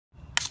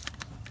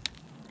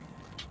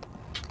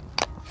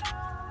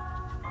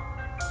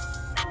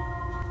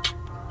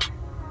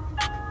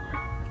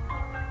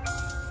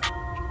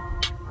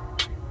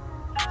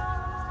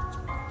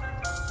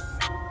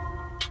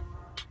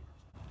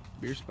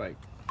Beer spike.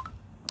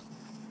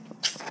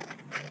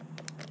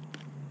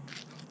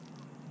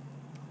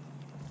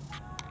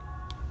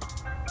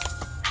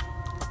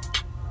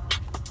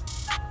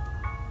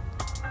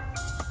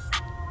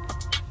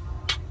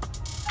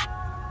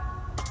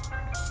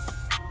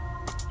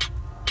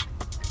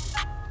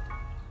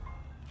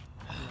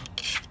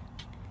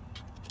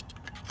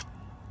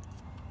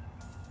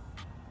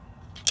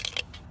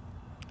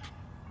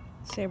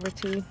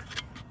 Sabertooth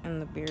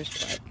and the beer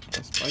spike.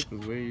 The spike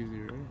was way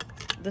easier, right?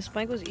 The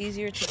spike was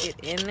easier to get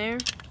in there,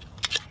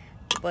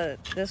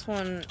 but this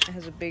one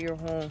has a bigger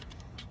hole.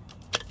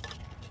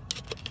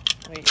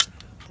 Wait, it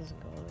doesn't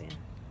go all the way in.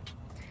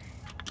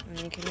 And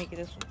you can make it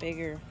this one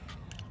bigger.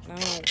 I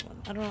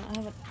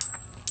haven't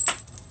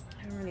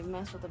really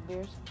messed with the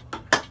beer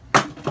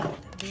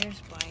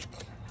spike.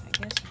 I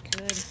guess you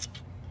could if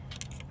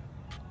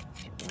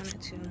you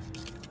wanted to.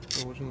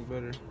 So which one's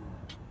better?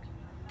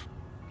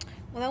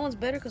 Well, that one's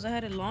better because I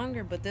had it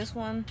longer, but this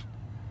one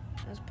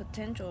has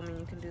potential. I mean,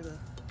 you can do the...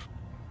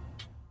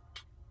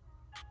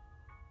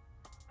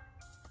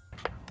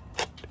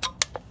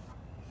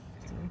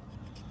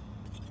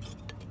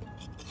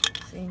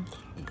 See?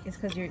 It's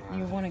because you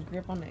want to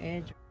grip on the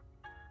edge.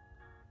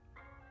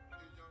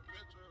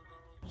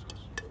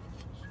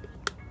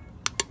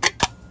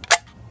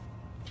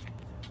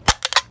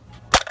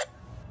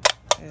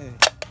 Hey,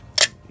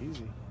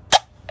 easy.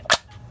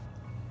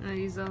 I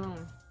use the other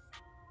one.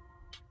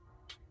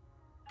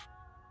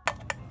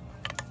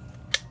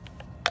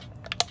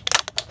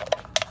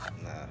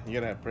 You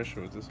gotta have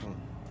pressure with this one.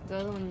 The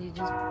other one, you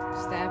just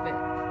stab it.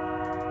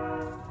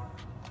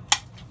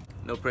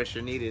 No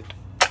pressure needed.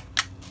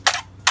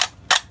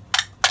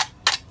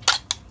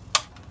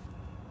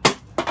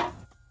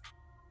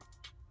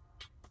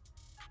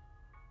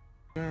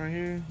 Right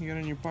here, you got it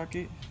in your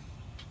pocket.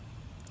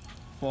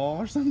 Fall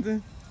or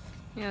something?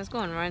 Yeah, it's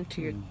going right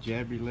into your...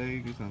 Jab your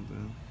leg or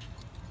something.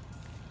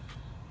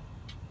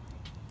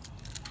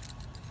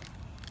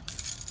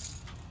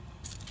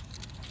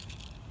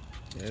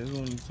 Yeah, this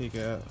one you take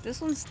out. This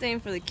one's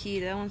staying for the key,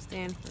 that one's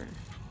staying for...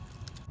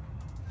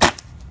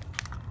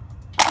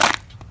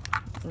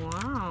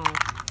 Wow.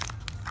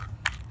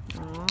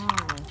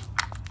 Wow.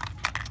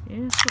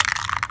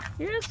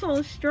 You're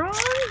so strong.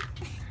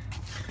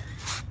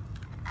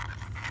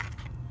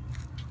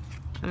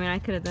 I mean, I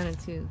could have done it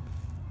too.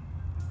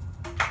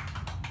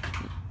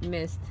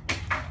 Missed.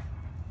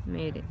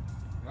 Made it.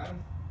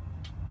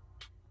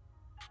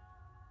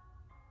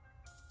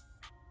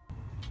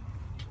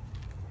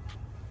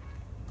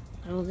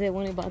 That was it.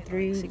 Only about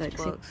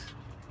 $6.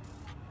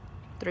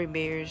 3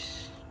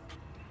 beers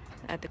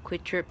at the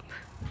Quick Trip.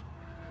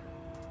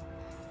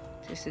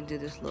 Just to do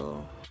this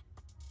little.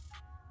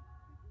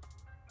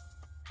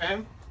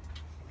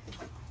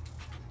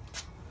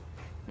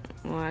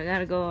 Well, I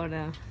gotta go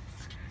now.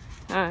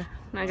 Alright,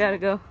 I gotta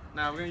go.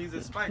 nah, we're gonna use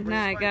this spike.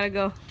 Nah, I gotta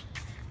go.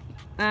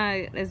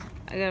 I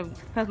gotta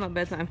pass my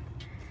bedtime.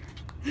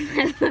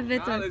 That's my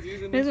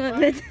bedtime.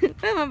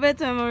 That's my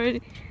bedtime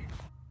already.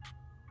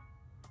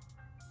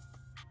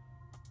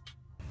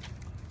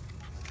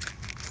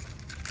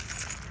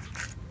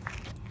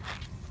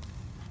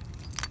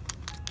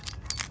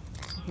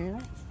 You hear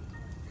that?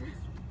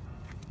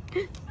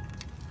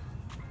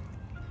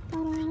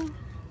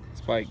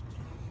 Spike.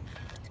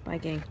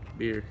 Spiking.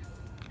 Beer.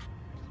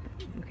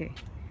 Okay.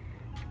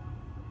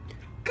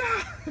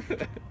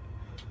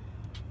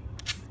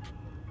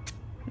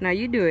 Now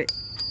you do it.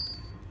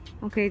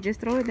 Okay,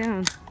 just throw it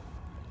down.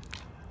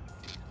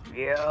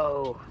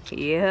 Yo.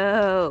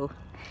 Yo.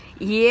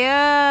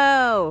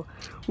 Yo.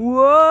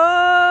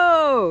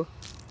 Whoa.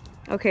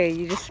 Okay,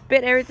 you just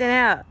spit everything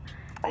out.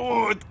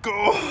 Oh, it's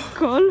cold.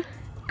 Cold.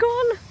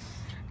 Cold.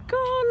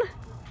 Cold.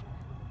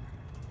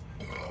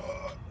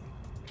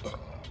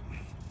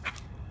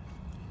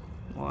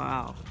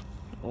 Wow.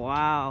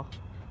 Wow.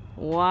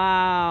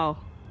 Wow.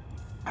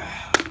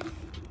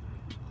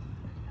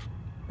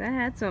 That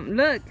had some.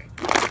 Look.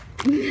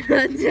 Just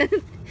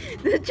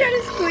try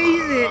to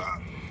squeeze it.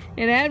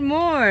 And add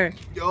more.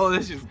 Yo,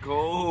 this is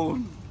cold.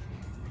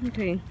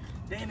 Okay.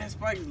 Dang, that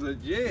spike is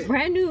legit.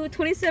 Brand new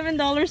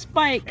 $27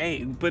 spike.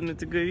 Hey, we're putting it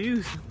to good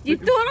use. You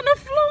threw it on the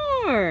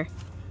floor.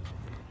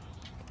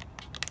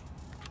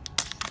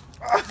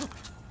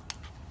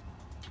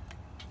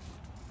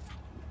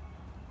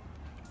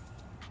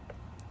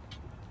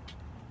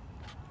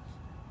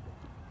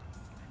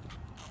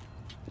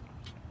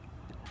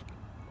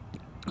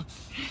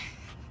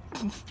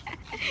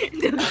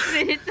 Don't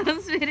spit it,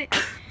 don't spit it.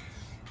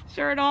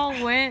 Shirt all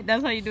wet.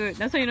 That's how you do it.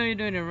 That's how you know you're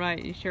doing it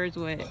right. Your shirt's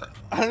wet.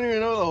 I don't even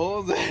know the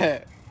hole's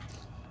at.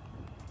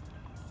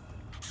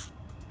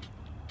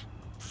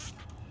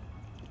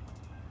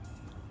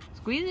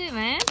 Squeeze it,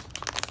 man.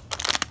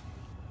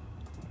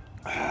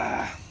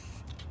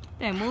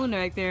 That moon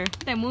right there.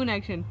 That moon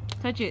action.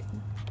 Touch it.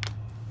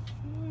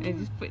 Hey,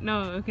 just put,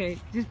 no, okay.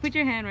 Just put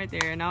your hand right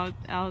there and I'll,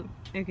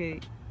 okay.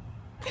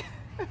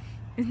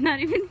 It's not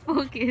even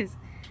focused.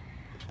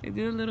 Like,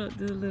 do the little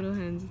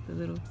hands, the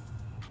little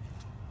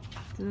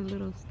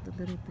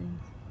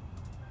things.